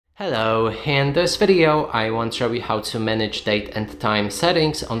Hello, in this video I want to show you how to manage date and time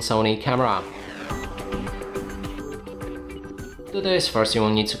settings on Sony camera. To do this, first you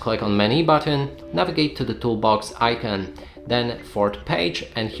will need to click on Menu button, navigate to the toolbox icon, then fourth page,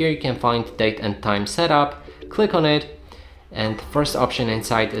 and here you can find date and time setup. Click on it, and the first option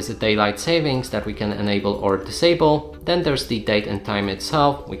inside is the daylight savings that we can enable or disable. Then there's the date and time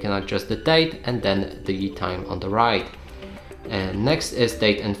itself, we can adjust the date and then the time on the right. And next is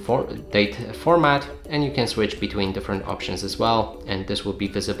date format, and you can switch between different options as well, and this will be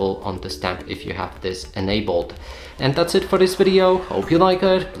visible on the stamp if you have this enabled. And that's it for this video. Hope you like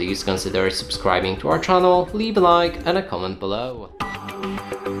it. Please consider subscribing to our channel, leave a like and a comment below.